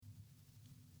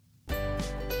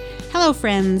Hello,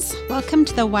 friends. Welcome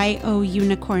to the YO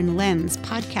Unicorn Lens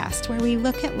podcast, where we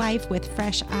look at life with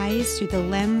fresh eyes through the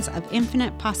lens of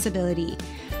infinite possibility.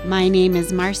 My name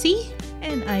is Marcy.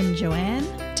 And I'm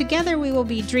JoAnn. Together, we will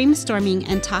be dreamstorming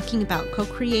and talking about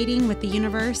co-creating with the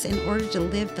universe in order to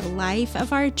live the life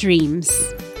of our dreams.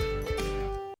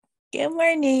 Good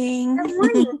morning. Good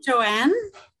morning, JoAnn.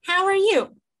 How are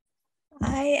you?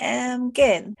 I am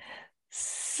good.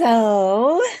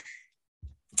 So, all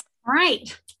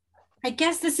right. I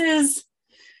guess this is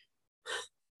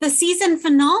the season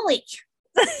finale.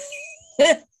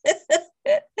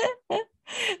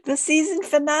 The season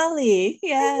finale.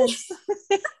 Yes.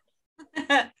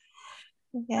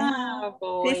 Yeah. Oh,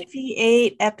 boy.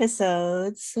 58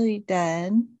 episodes. So you're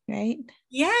done, right?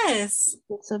 Yes.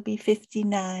 This will be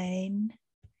 59.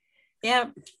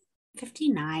 Yep.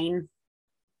 59.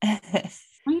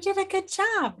 We did a good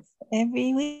job.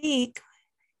 Every week.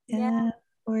 Yeah.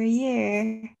 For a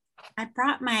year. I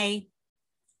brought my...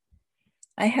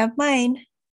 I have mine.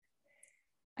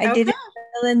 I Okay. didn't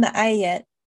fill in the eye yet.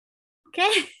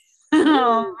 Okay.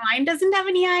 Oh, mine doesn't have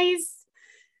any eyes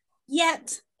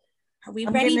yet. Are we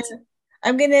ready?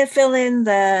 I'm gonna fill in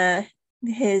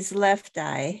his left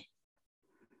eye.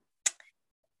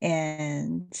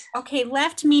 And okay,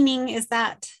 left meaning is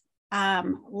that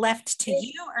left to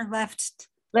you or left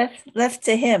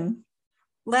to him?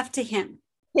 Left to him.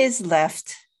 His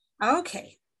left.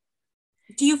 Okay.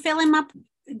 Do you fill him up?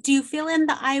 Do you fill in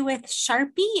the eye with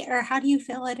Sharpie, or how do you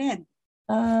fill it in?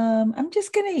 I'm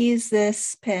just gonna use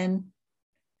this pen,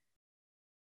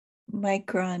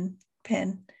 Micron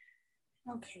pen.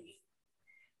 Okay.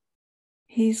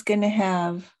 He's gonna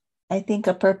have, I think,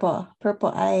 a purple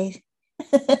eye.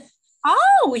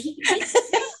 Oh, he's getting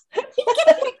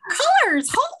the colors.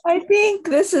 Hold, I think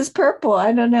this is purple.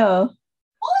 I don't know.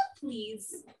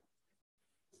 please.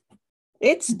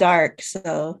 It's dark,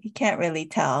 so you can't really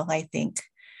tell, I think.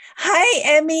 Hi,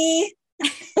 Emmy.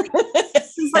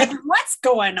 She's like, what's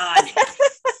going on?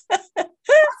 What's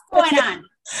going on?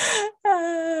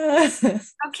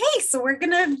 Okay, so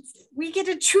we get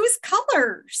to choose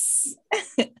colors.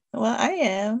 Well, I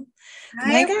am.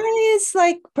 My guy is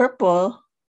like purple.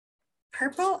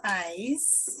 Purple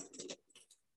eyes.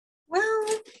 Well,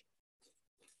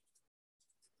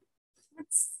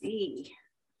 let's see.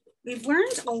 We've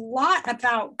learned a lot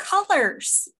about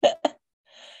colors.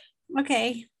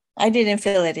 Okay. I didn't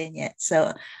fill it in yet.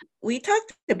 So we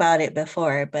talked about it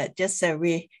before, but just a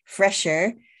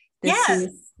refresher.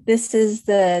 This is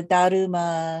the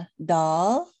Daruma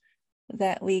doll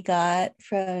that we got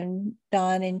from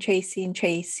Dawn and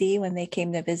Tracy when they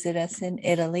came to visit us in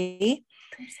Italy.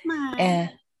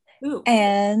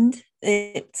 And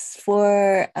it's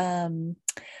for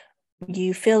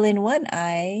you fill in one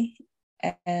eye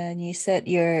and you set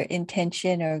your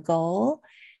intention or goal,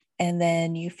 and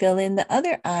then you fill in the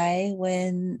other eye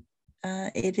when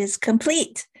it is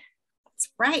complete. That's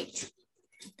right.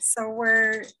 So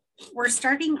we're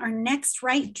starting our next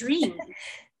right dream.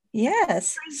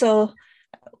 Yes. So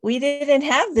we didn't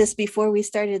have this before we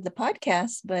started the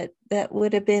podcast, but that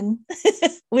would have been,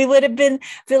 we would have been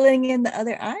filling in the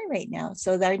other eye right now.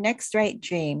 So our next right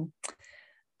dream,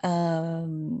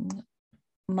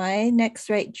 my next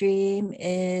right dream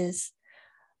is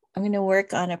I'm going to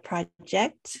work on a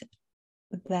project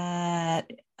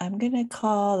that I'm going to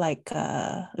call like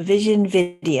a vision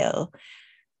video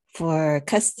for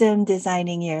custom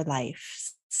designing your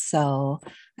life. So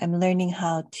I'm learning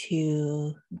how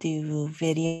to do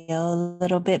video a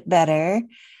little bit better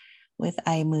with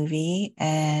iMovie,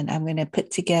 and I'm going to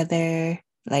put together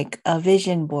like a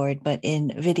vision board, but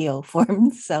in video form.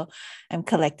 So I'm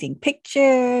collecting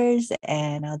pictures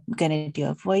and I'm going to do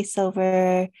a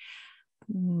voiceover.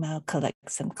 I'll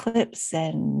collect some clips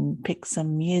and pick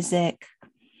some music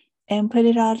and put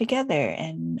it all together.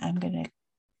 And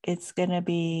it's going to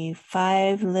be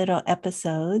 5 little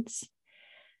episodes.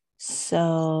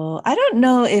 So I don't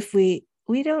know if we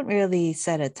don't really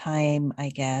set a time, I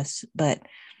guess, but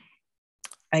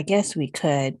I guess we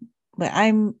could. But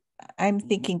I'm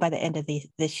thinking by the end of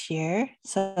this year.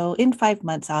 So in 5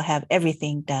 months, I'll have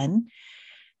everything done.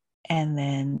 And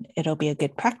then it'll be a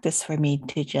good practice for me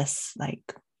to just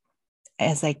like,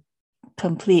 as I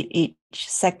complete each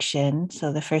section.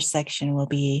 So the first section will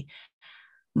be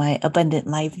my abundant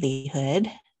livelihood.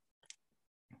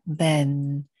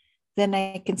 Then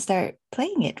I can start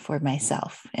playing it for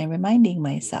myself and reminding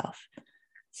myself.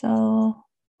 So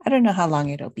I don't know how long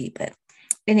it'll be, but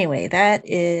anyway, that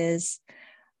is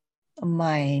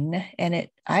mine. And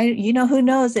who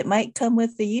knows, it might come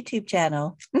with the YouTube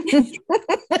channel.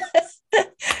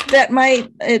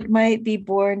 it might be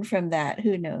born from that.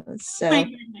 Who knows? So my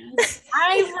goodness.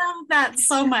 I love that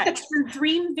so much. Your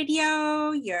dream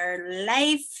video, your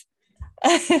life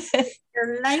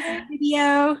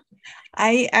video.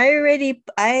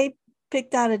 I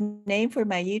picked out a name for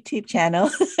my YouTube channel.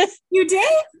 You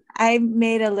did? I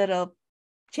made a little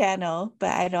channel,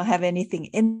 but I don't have anything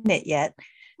in it yet.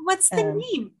 What's the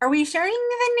name? Are we sharing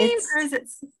the name or is it?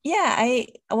 Yeah,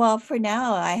 well, for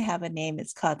now I have a name.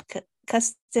 It's called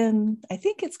Custom. I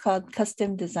think it's called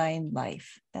Custom Design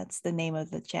Life. That's the name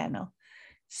of the channel.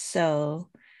 So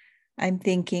I'm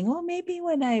thinking, well, maybe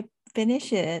when I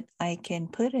finish it, I can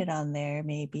put it on there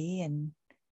maybe. And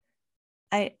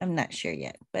I'm not sure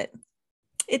yet, but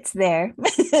it's there.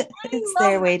 It's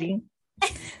there waiting.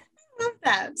 I love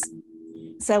that.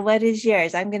 So what is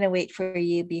yours? I'm going to wait for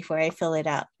you before I fill it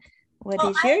out. What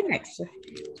is your next one?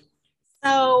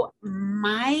 So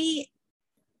I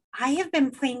have been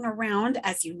playing around,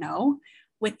 as you know,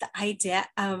 with the idea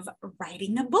of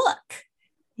writing a book.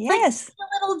 Yes. Like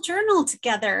a little journal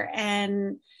together.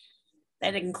 And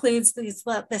that includes this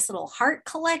little heart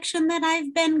collection that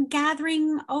I've been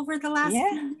gathering over the last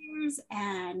few years.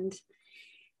 And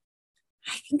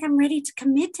I think I'm ready to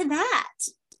commit to that.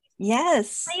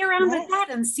 Yes. Play around with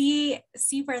that and see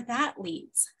where that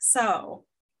leads. So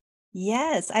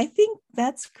yes, I think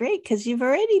that's great because you've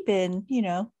already been,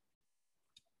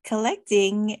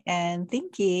 collecting and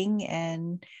thinking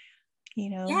and,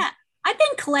 Yeah, I've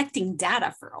been collecting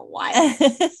data for a while.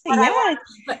 But I want to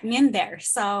keep putting in there.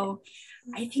 So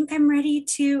I think I'm ready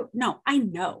to, I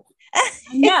know.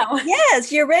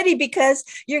 Yes, you're ready because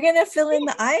you're going to fill in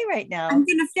the eye right now. I'm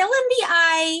going to fill in the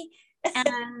eye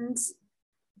and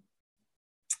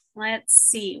let's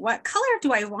see, what color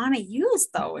do I want to use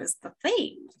though is the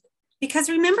thing. Because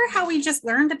remember how we just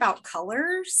learned about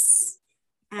colors?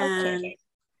 And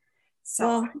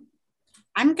so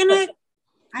I'm going to,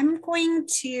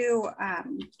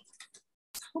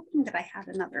 hoping that I had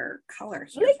another color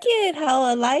here. Look at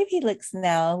how alive he looks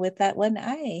now with that one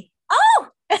eye. Oh!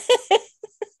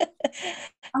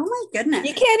 Oh my goodness.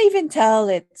 You can't even tell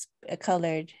it's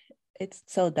colored. It's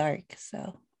so dark.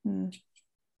 So,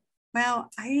 Well,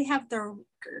 I have the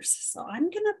markers. So I'm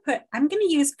going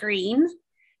to use green.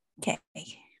 Okay.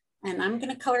 And I'm going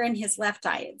to color in his left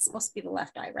eye. It's supposed to be the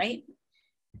left eye, right?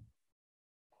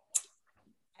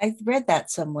 I've read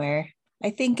that somewhere.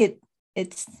 I think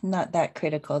it's not that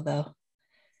critical though.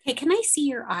 Okay, can I see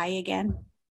your eye again?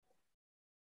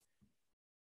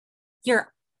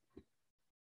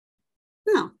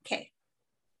 Okay.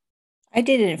 I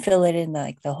didn't fill it in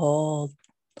like the whole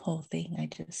thing. I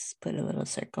just put a little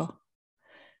circle.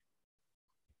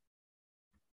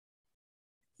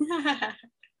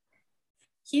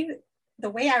 The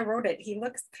way I wrote it, he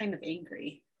looks kind of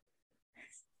angry.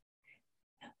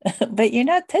 But you're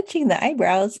not touching the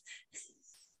eyebrows.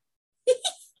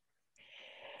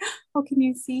 Oh, can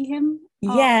you see him?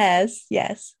 Yes,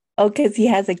 yes. Oh, because he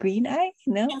has a green eye?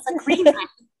 No? He has a green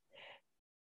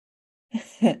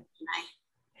eye.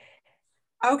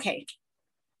 Okay,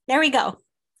 there we go.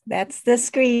 That's the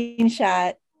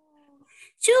screenshot.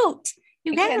 Shoot,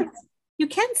 you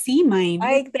can't see mine.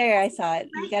 Right there, I saw it.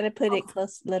 You got to put it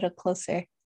little closer.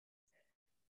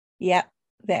 Yep,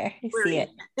 there. You see it.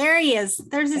 There he is.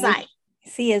 There's his eye.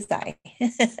 See his eye.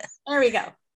 There we go.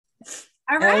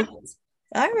 All right.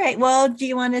 All right. Well, do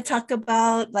you want to talk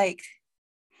about about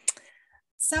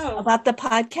the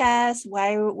podcast?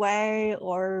 Why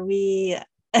are we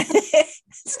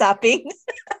stopping?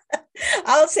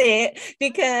 I'll say it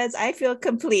because I feel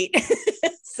complete.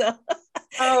 So,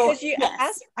 because you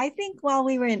asked, I think while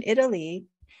we were in Italy,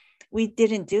 we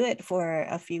didn't do it for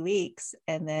a few weeks,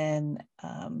 and then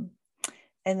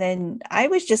I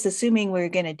was just assuming we were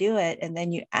going to do it, and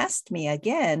then you asked me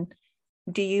again,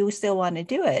 do you still want to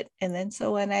do it? And then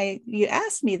so when you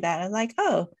asked me that, I'm like,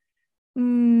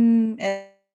 and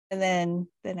then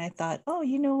I thought, oh,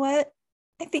 you know what?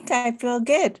 I think I feel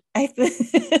good. I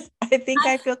think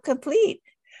I feel complete.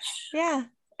 Yeah.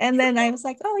 And then I was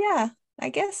like, oh yeah, I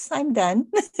guess I'm done.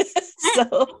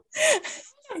 So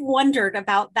I wondered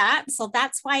about that. So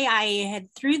that's why I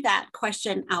had threw that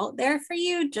question out there for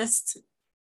you, just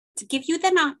to give you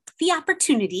the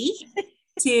opportunity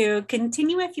to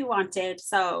continue if you wanted.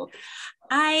 So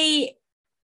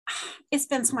it's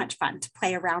been so much fun to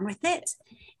play around with it.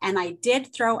 And I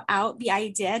did throw out the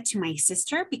idea to my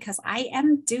sister because I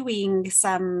am doing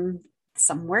some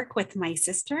work with my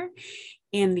sister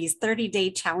in these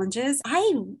 30-day challenges.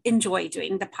 I enjoy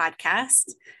doing the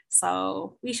podcast.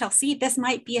 So we shall see. This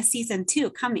might be a season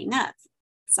 2 coming up.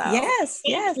 So yes.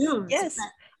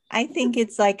 I think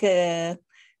it's like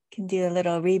can do a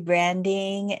little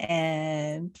rebranding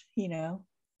and,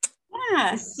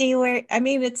 Yeah. see where, I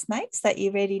mean, it's nice that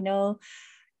you already know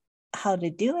how to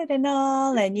do it and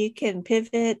all, and you can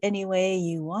pivot any way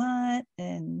you want,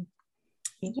 and,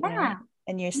 Yeah.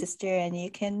 and your sister, and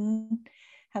you can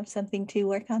have something to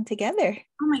work on together.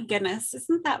 Oh my goodness.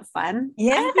 Isn't that fun?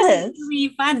 Yes. I think it's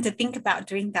really fun to think about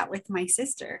doing that with my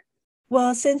sister.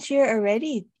 Well, since you're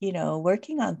already,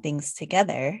 working on things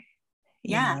together,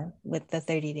 Yeah. with the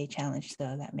 30-day challenge,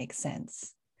 so that makes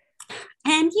sense.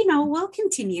 And, we'll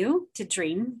continue to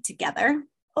dream together.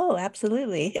 Oh,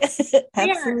 absolutely.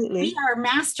 Absolutely. We are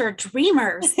master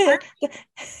dreamers.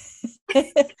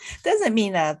 Doesn't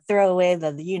mean throw away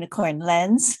the unicorn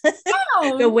lens.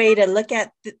 No. The way to look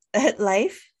at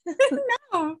life.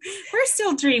 No, we're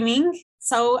still dreaming.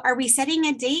 So are we setting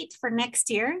a date for next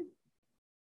year?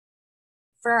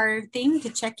 For our thing to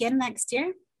check in next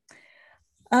year?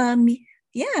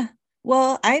 Yeah.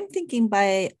 Well, I'm thinking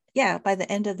by the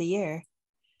end of the year.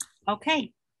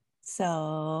 Okay.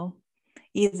 So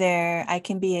either I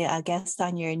can be a guest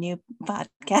on your new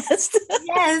podcast.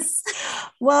 Yes.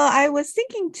 Well, I was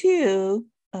thinking too,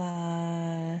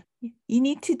 you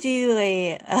need to do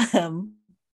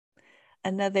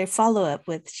another follow-up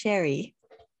with Sherry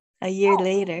a year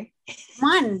later. Come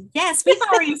on. Yes, we've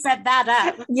already set that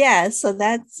up. Yeah, so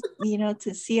that's,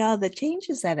 to see all the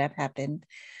changes that have happened.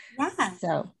 Yeah.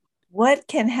 So what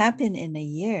can happen in a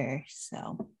year?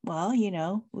 So, well,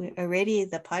 we already,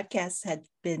 the podcast had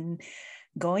been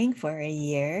going for a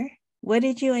year. What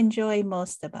did you enjoy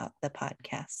most about the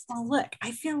podcast? Well, look,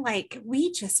 I feel like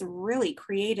we just really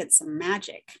created some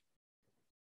magic.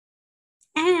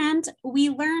 And we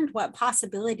learned what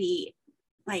possibility,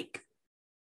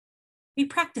 we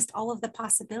practiced all of the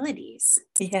possibilities.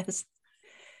 Yes.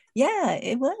 Yeah,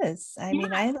 it was. I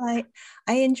mean, I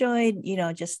enjoyed,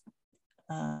 just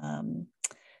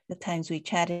the times we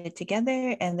chatted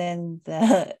together, and then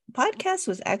the podcast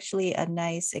was actually a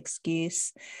nice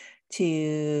excuse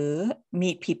to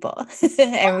meet people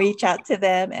and reach out to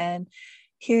them and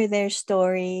hear their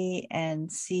story and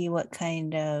see what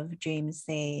kind of dreams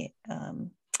they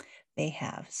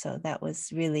have. So that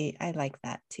was really, I like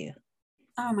that too.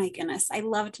 Oh my goodness, I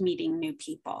loved meeting new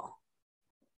people.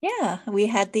 Yeah, we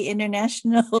had the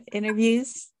international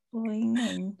interviews going,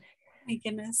 and my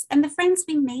goodness. And the friends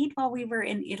we made while we were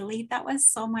in Italy, that was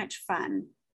so much fun.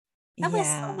 That was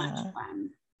so much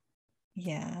fun.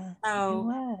 Yeah, so, it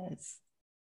was.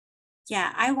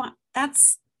 Yeah, I want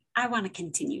to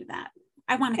continue that.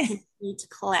 I want to continue to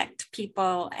collect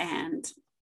people and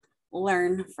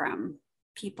learn from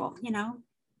people, Yeah.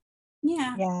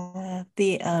 Yeah.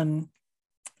 The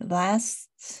last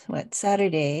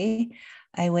Saturday,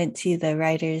 I went to the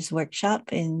writers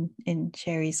workshop in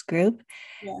Sherry's group.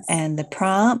 Yes. And the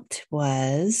prompt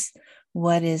was,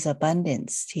 what is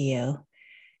abundance to you?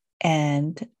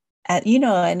 And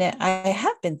and I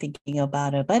have been thinking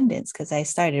about abundance because I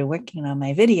started working on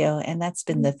my video, and that's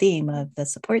been the theme of the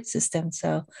support system.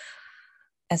 So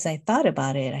as I thought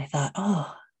about it, I thought,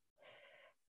 oh,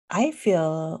 I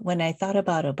feel when I thought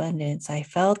about abundance, I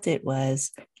felt it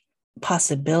was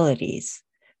possibilities.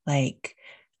 Like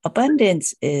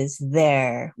abundance is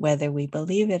there, whether we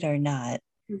believe it or not.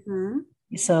 Mm-hmm.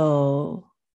 So,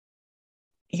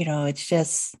 it's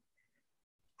just,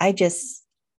 I just,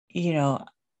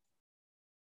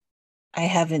 I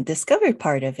haven't discovered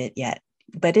part of it yet,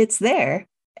 but it's there,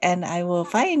 and I will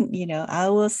find, I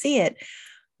will see it.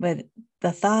 But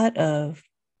the thought of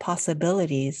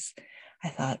possibilities, I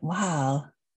thought, wow,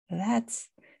 that's,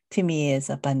 to me, is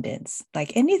abundance.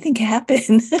 Like anything can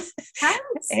happen.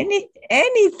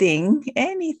 Anything,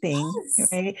 yes.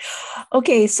 Right?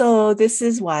 Okay, so this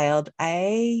is wild.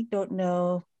 I don't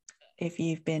know if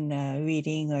you've been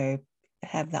reading or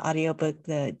have the audiobook,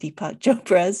 the Deepak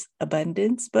Chopra's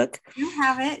Abundance book. You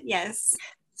have it, yes.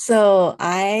 So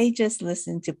I just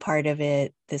listened to part of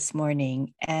it this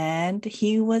morning, and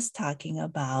he was talking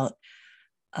about,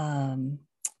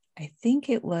 I think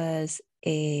it was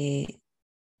I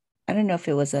don't know if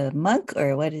it was a monk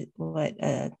or what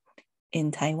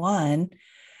in Taiwan,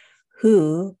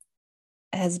 who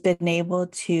has been able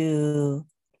to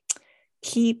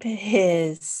keep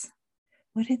his,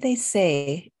 what did they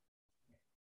say?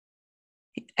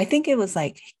 I think it was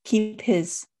like keep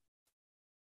his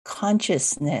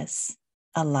consciousness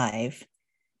alive,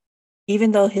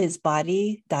 even though his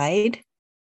body died.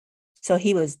 So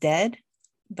he was dead,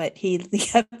 but he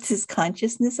kept his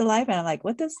consciousness alive. And I'm like,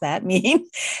 what does that mean?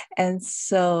 And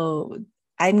so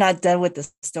I'm not done with the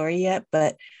story yet,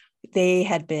 but they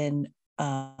had been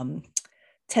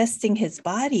testing his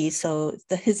body. So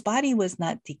his body was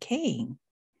not decaying.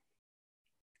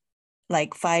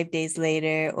 like 5 days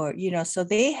later, or, so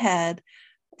they had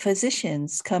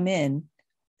physicians come in.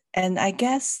 And I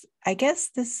guess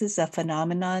this is a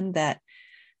phenomenon that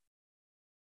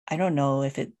I don't know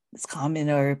if it's common,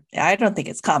 or I don't think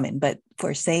it's common, but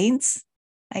for saints,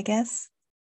 I guess,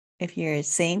 if you're a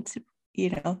saint,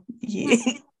 you,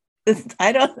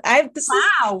 I don't,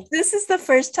 Wow. this is the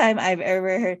first time I've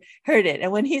ever heard it.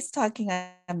 And when he's talking,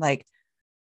 I'm like,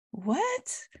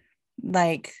 what?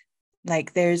 Like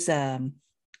there's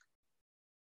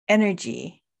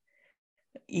energy,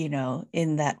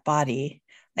 in that body.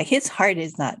 Like his heart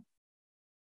is not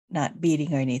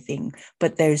beating or anything,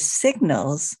 but there's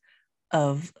signals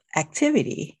of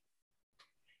activity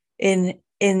in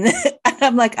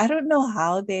I'm like, I don't know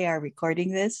how they are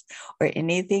recording this or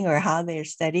anything, or how they're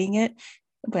studying it,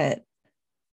 but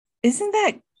isn't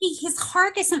that His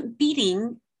heart isn't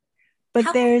beating. but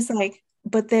How there's like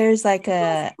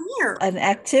clear? an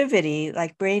activity,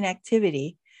 like brain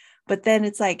activity, but then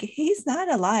it's like he's not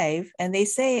alive. And they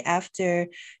say after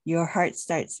your heart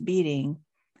starts beating,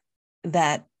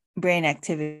 that brain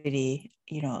activity,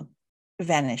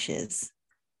 vanishes.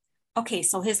 Okay,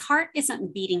 so his heart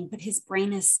isn't beating, but his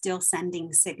brain is still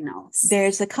sending signals.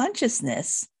 There's a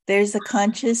consciousness, there's a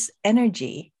conscious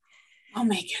energy. Oh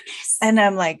my goodness. And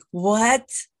I'm like, what?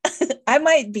 I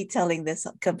might be telling this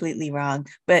completely wrong,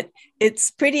 but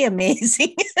it's pretty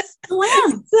amazing.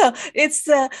 Wow. So it's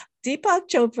Deepak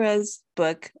Chopra's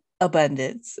book,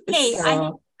 Abundance. Hey,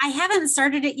 So, I haven't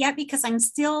started it yet because I'm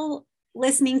still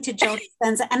listening to Joe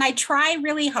Dispenza, and I try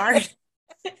really hard.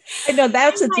 I know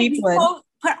that's a deep one.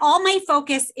 Put all my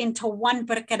focus into one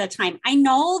book at a time. I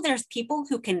know there's people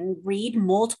who can read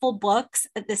multiple books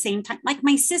at the same time. Like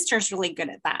my sister's really good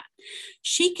at that.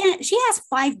 She has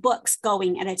 5 books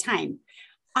going at a time.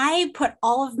 I put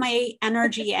all of my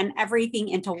energy and everything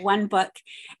into one book.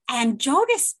 And Joe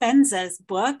Dispenza's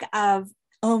book of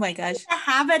Oh my gosh. The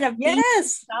Habit of Being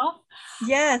Yes. Yourself.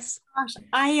 Yes. Gosh,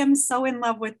 I am so in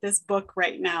love with this book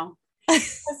right now.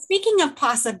 Speaking of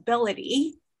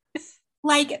possibility,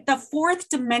 like the 4th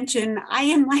dimension, I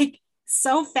am like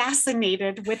so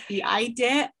fascinated with the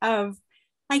idea of,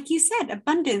 like you said,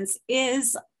 abundance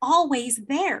is always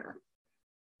there.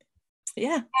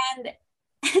 Yeah.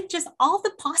 And just all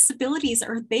the possibilities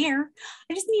are there.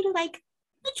 I just need to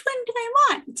which one do I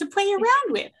want to play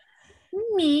around with?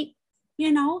 Me,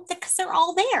 because they're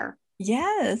all there.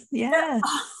 Yes. They're Yeah.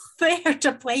 all there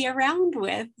to play around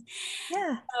with.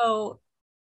 Yeah. So,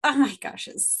 oh my gosh,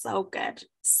 it's so good.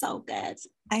 So good.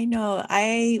 I know.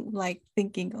 I like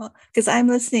thinking, because I'm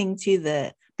listening to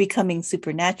the Becoming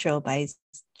Supernatural by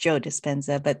Joe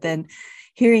Dispenza, but then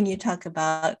hearing you talk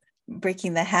about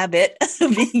breaking the habit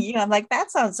of being you, I'm like, that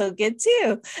sounds so good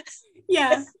too.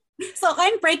 Yeah. So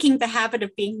I'm breaking the habit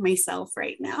of being myself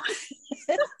right now.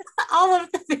 All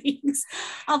of the things.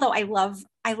 Although I love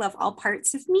all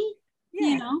parts of me,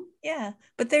 Yeah. Yeah.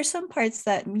 But there's some parts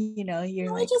that,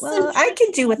 you're like, just well, I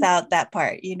can do without that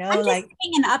part, I'm like just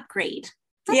being an upgrade.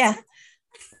 Yeah.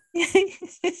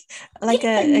 Like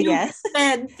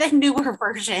the newer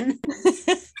version.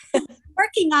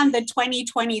 Working on the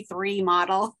 2023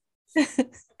 model.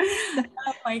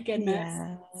 Oh my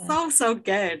goodness. Yeah. So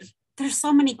good. There's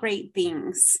so many great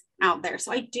things out there.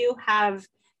 So I do have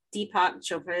Deepak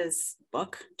Chopra's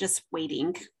book just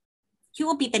waiting. He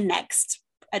will be the next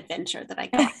adventure that I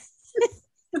go on.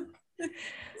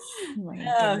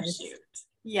 Oh shoot.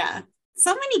 Yeah.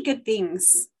 So many good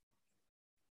things.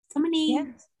 So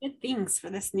many good things for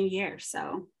this new year.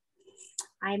 So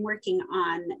I'm working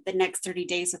on the next 30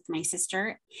 days with my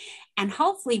sister, and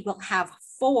hopefully we'll have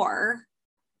 4,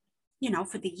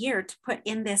 for the year to put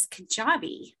in this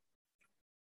Kajabi.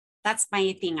 That's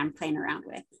my thing I'm playing around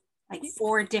with. Like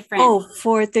 4 different. Oh,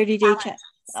 4 30-day challenges.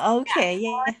 Okay.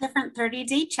 Yeah. 4 different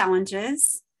 30-day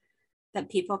challenges that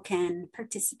people can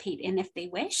participate in if they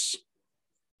wish.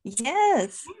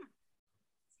 Yes. Yeah.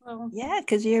 So, yeah,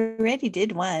 because you already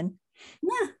did one.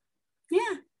 Yeah.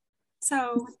 Yeah.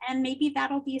 So, and maybe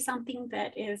that'll be something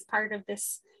that is part of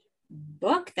this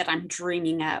book that I'm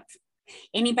dreaming up.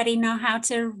 Anybody know how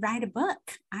to write a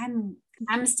book? I'm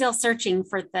still searching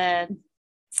for the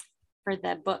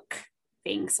book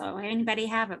thing. So anybody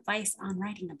have advice on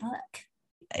writing a book?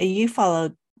 You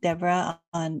follow Deborah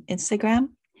on Instagram?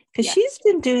 Because Yeah. she's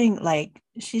been doing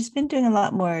a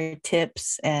lot more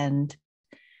tips and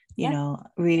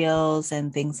reels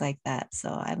and things like that. So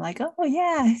I'm like, oh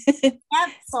yeah. Yeah.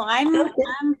 So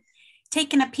I'm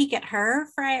taking a peek at her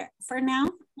for now,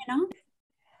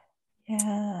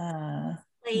 Yeah.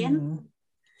 Playing.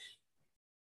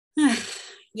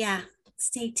 Yeah.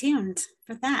 Stay tuned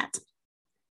for that.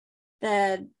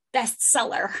 The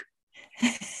bestseller.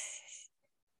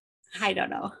 I don't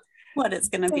know what it's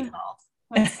going to be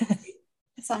called.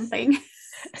 Something.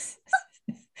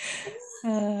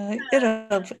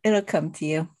 It'll come to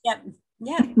you. Yep.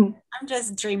 Yep. I'm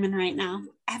just dreaming right now.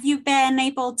 Have you been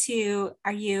able to,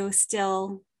 are you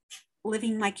still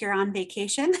living like you're on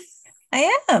vacation?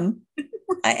 I am.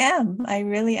 I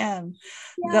really am.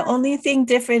 Yeah. The only thing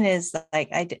different is like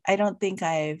I don't think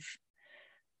I've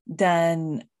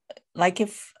done like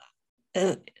if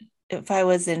I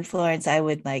was in Florence, I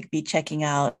would like be checking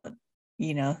out,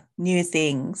 new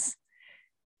things.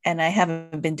 And I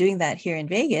haven't been doing that here in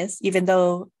Vegas, even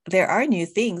though there are new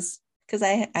things, because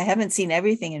I haven't seen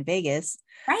everything in Vegas.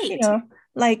 Right.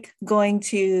 Like going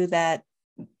to that,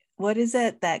 what is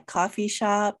it, that coffee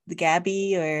shop, the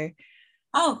Gabby, or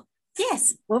oh,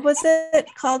 yes. What was it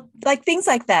called? Like things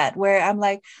like that, where I'm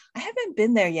like, I haven't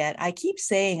been there yet. I keep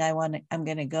saying I'm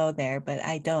gonna go there, but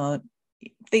I don't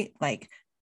think like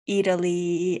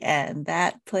Italy and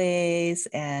that place.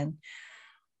 And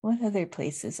what other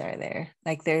places are there?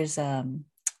 Like there's a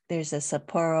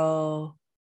Sapporo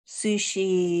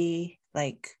sushi,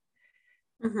 like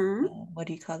what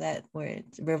do you call that? Where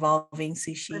it's revolving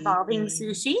sushi. Revolving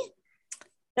sushi.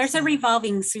 There's a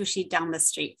revolving sushi down the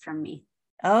street from me.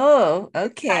 Oh,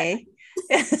 okay.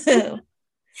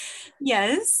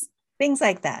 Yes. Things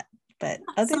like that. But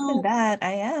other than that,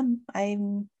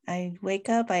 I wake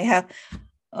up, I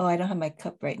don't have my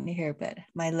cup right in here, but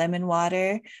my lemon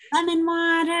water.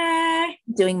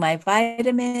 Doing my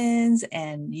vitamins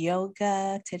and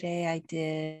yoga. Today I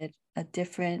did a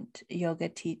different yoga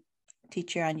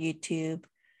teacher on YouTube.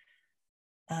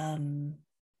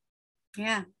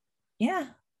 Yeah.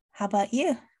 How about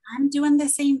you? I'm doing the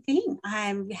same thing.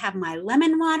 I have my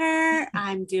lemon water.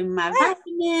 I'm doing my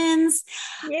vitamins.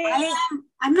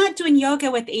 I'm not doing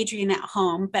yoga with Adrian at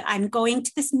home, but I'm going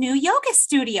to this new yoga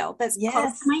studio that's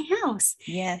close to my house.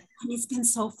 Yeah. And it's been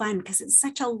so fun because it's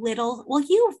such a little, well,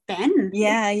 you've been.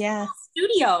 Yeah.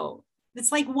 Studio.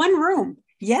 It's like one room.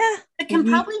 Yeah. It can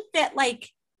probably fit like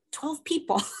 12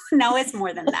 people. No, it's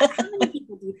more than that. How many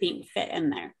people do you think fit in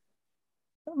there?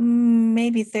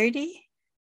 Maybe 30.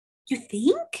 You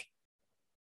think?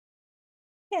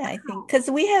 Yeah, I think because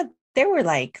there were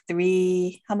like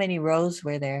 3, how many rows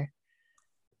were there?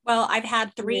 Well, I've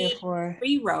had 3 or 4.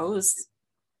 3 rows.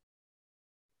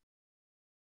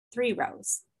 3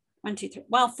 rows. 1, 2, 3.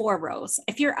 Well, 4 rows.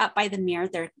 If you're up by the mirror,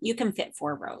 you can fit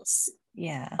 4 rows.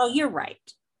 Yeah. Oh, you're right.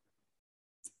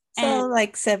 So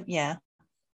like 7, yeah.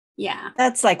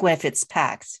 That's like when if it's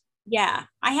packed. Yeah,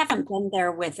 I haven't been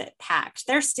there with it packed.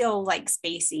 They're still like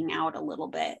spacing out a little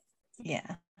bit.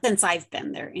 Yeah. Since I've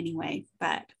been there anyway,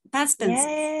 but that's been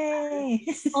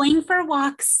so going for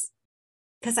walks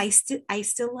because I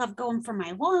still love going for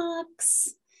my walks.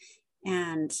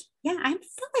 And yeah, I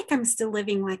feel like I'm still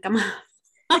living like I'm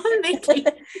on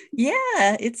vacation.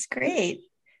 Yeah, it's great.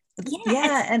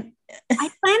 Yeah. And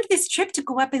I planned this trip to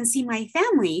go up and see my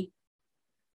family.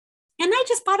 And I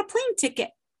just bought a plane ticket.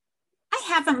 I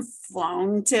haven't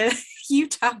flown to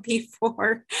Utah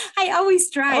before. I always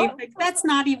drive. Like, that's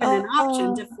not even an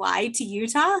option to fly to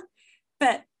Utah.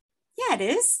 But yeah, it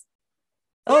is.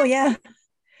 Oh, yeah.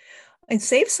 It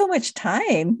saves so much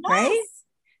time, right?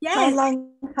 Yes.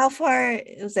 How far?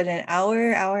 Was it an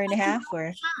hour and a half?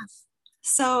 Or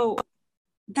so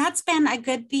that's been a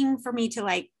good thing for me to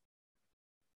like,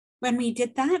 when we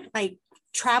did that, like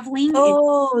traveling.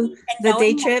 And the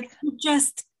day trip. You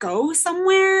just go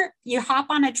somewhere. You hop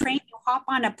on a train, you hop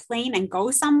on a plane and go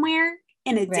somewhere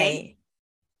in a day.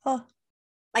 Oh,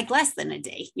 like less than a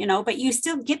day, but you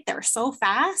still get there so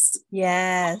fast.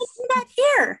 Yes. I can do that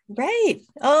here. Right.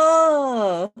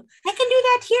 Oh, I can do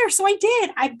that here. So I did.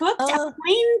 I booked a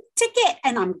plane ticket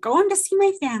and I'm going to see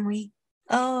my family.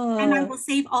 And I will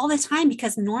save all the time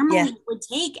because normally it would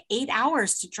take 8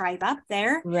 hours to drive up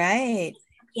there. Right.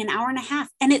 An hour and a half.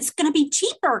 And it's going to be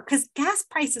cheaper because gas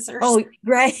prices are.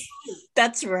 Right.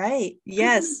 That's right.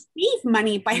 Yes. Save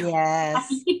money by.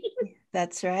 Yes.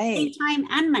 That's right. Save time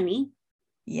and money.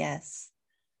 Yes.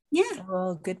 Yeah.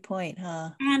 Oh, good point,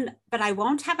 huh? But I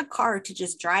won't have a car to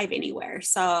just drive anywhere.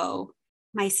 So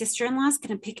my sister-in-law is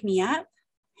going to pick me up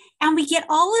and we get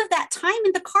all of that time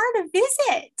in the car to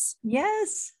visit.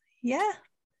 Yes. Yeah.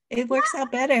 It works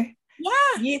out better.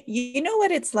 Yeah. You know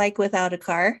what it's like without a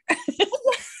car?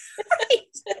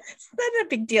 It's not a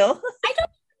big deal. I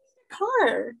don't need a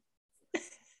car.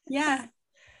 Yeah.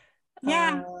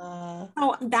 Yeah.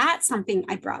 So that's something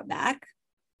I brought back.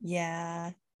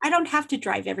 Yeah. I don't have to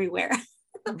drive everywhere.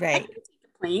 Right. I can take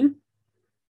a plane.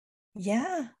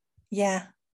 Yeah. Yeah.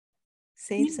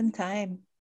 Save some time.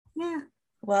 Yeah.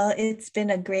 Well, it's been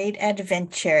a great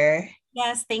adventure.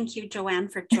 Yes. Thank you,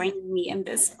 JoAnn, for joining me in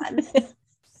this one.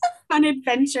 fun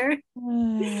adventure.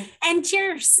 Uh, And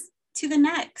cheers to the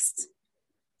next.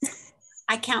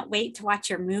 I can't wait to watch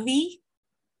your movie.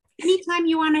 Anytime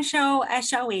you want to show a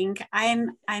showing,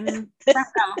 I'm front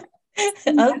row.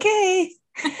 okay.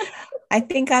 I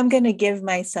think I'm gonna give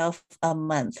myself a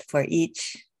month for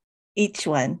each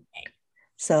one.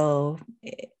 So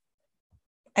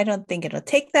I don't think it'll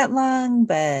take that long,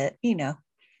 but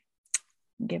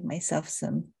give myself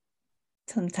some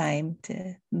time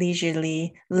to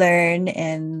leisurely learn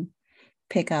and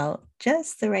pick out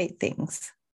just the right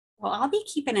things. Well, I'll be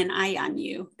keeping an eye on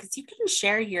you because you can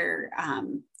share your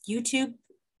YouTube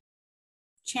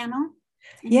channel.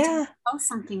 Yeah. Post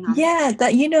something on yeah,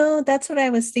 that's what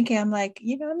I was thinking. I'm like,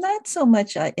 I'm not so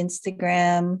much an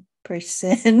Instagram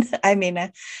person. I mean,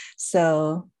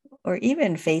 or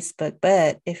even Facebook,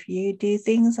 but if you do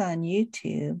things on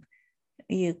YouTube,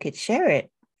 you could share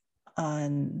it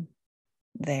on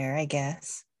there, I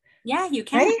guess. Yeah, you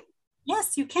can. Right?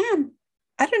 Yes, you can.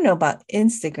 I don't know about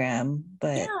Instagram,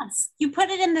 but yes, you put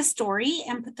it in the story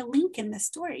and put the link in the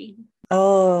story.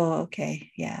 Oh,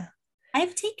 okay. Yeah.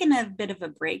 I've taken a bit of a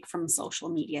break from social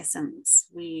media since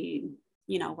we're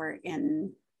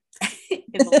in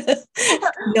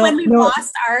when we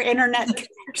lost our internet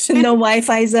connection. No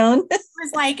Wi-Fi zone.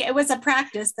 It was a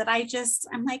practice that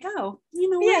I'm like, oh, you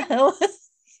know what? Yeah.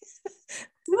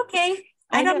 Okay.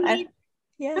 I don't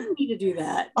need to do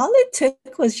that. All it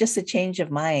took was just a change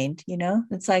of mind,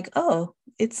 It's like, oh,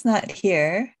 it's not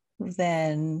here,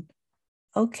 then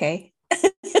okay.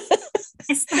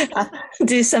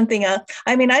 Do something else.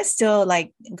 I mean, I still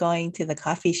like going to the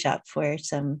coffee shop for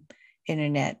some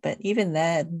internet, but even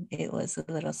then it was a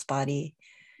little spotty.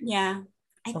 Yeah.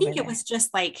 I think it was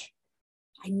just like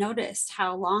I noticed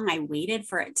how long I waited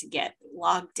for it to get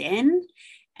logged in.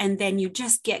 And then you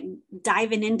just get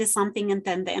diving into something and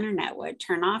then the internet would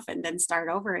turn off and then start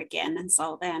over again. And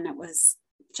so then it was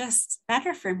just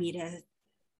better for me to,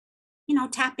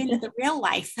 tap into the real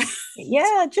life.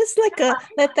 Yeah, just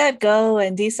let that go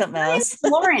and do something else.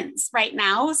 Florence right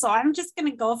now. So I'm just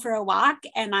going to go for a walk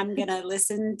and I'm going to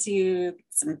listen to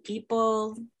some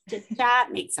people chit chat,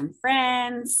 make some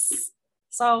friends.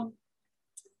 So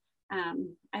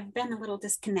I've been a little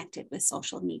disconnected with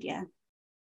social media.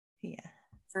 Yeah.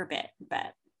 For a bit,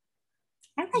 but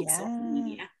I like social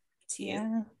media too.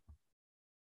 Yeah.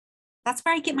 That's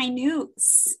where I get my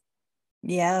news.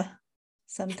 Yeah,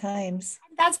 sometimes.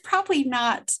 That's probably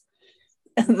not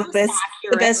the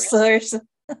best source.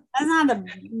 That's not the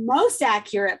most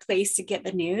accurate place to get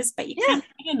the news, but you can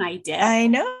get an idea. I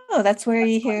know. That's where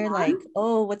you hear like,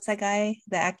 oh, what's that guy,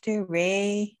 the actor,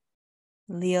 Ray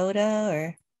Liotta,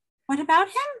 or what about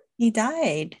him? He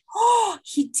died. Oh,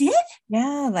 he did?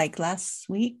 Yeah, like last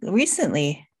week,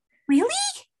 recently. Really?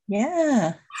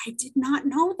 Yeah. I did not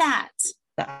know that.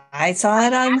 I saw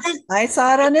it on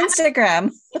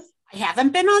Instagram. I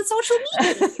haven't been on social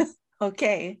media.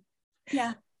 Okay.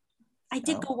 Yeah. I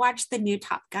did go watch the new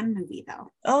Top Gun movie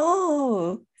though.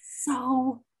 Oh.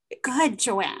 So good,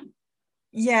 JoAnn.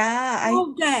 Yeah.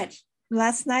 So good.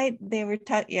 Last night they were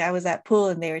I was at pool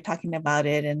and they were talking about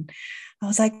it and I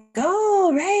was like,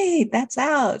 oh, right, that's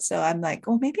out. So I'm like,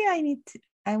 well, maybe I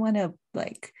want to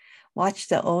like watch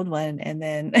the old one and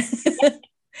then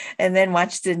and then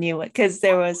watch the new one, because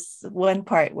there was one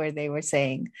part where they were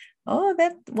saying, oh,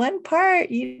 that one part,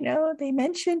 they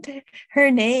mentioned her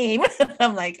name.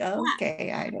 I'm like, oh,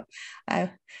 okay, I know.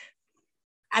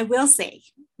 I will say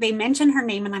they mentioned her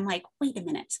name and I'm like, wait a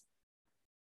minute.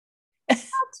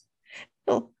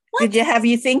 What? Did you have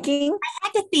you thinking? I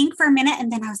had to think for a minute and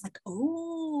then I was like,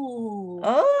 oh.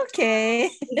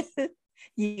 Okay.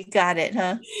 You got it,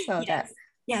 huh?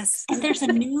 Yes. And there's a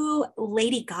new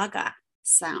Lady Gaga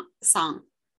song.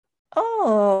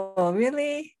 Oh,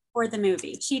 really? For the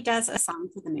movie. She does a song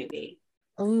for the movie.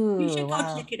 Ooh, you should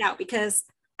go check it out because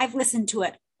I've listened to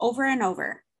it over and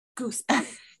over.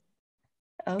 Goosebumps.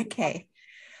 Okay.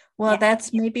 Well,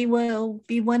 that's maybe will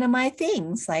be one of my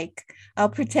things. Like, I'll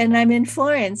pretend I'm in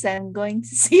Florence. I'm going to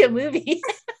see a movie.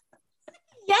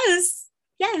 Yes.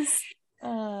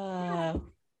 Well,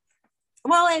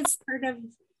 it's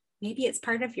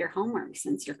part of your homework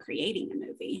since you're creating a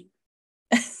movie.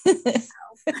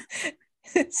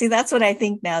 See, that's what I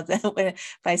think now, that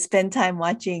if I spend time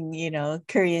watching,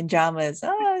 Korean dramas,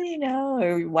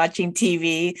 or watching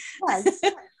TV. Yes.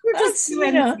 You're just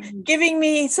giving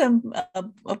me some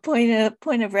a point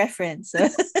of reference,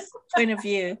 a point of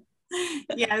view.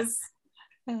 Yes.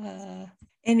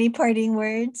 Any parting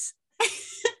words?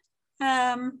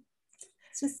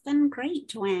 It's just been great,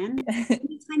 JoAnn.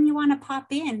 Anytime you want to pop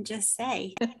in, just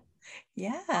say.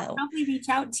 Yeah. I'll probably reach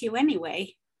out to you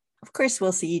anyway. Of course,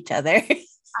 we'll see each other.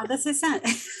 This isn't.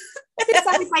 It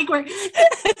sounds like we're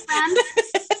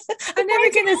I'm never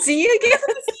gonna see you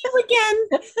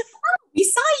again. We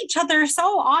saw each other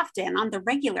so often on the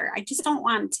regular. I just don't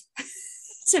want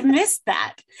to miss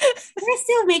that. We're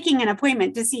still making an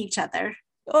appointment to see each other.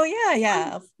 Oh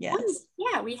yeah. Yes.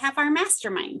 Yeah, we have our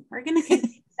mastermind. We're gonna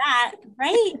continue that,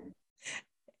 right?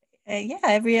 Yeah,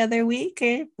 every other week.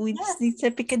 We just need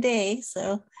to pick a day.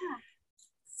 So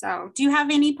do you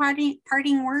have any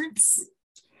parting words?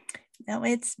 No,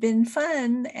 it's been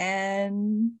fun,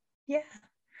 and yeah.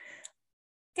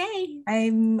 Okay.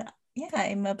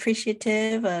 I'm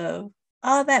appreciative of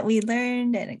all that we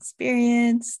learned and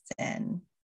experienced, and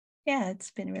yeah,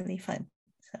 it's been really fun.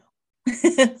 So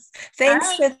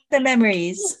thanks for the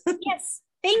memories. Yes.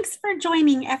 Thanks for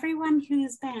joining everyone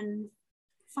who's been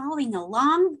following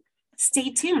along.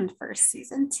 Stay tuned for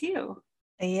season 2.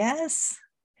 Yes.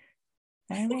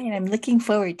 All right. I'm looking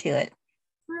forward to it.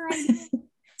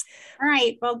 All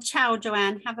right. Well, ciao,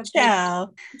 JoAnn. Have a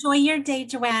ciao. Enjoy your day,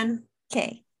 JoAnn.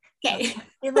 Okay. Okay. See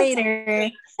you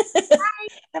later.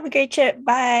 Have a great trip.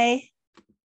 Bye.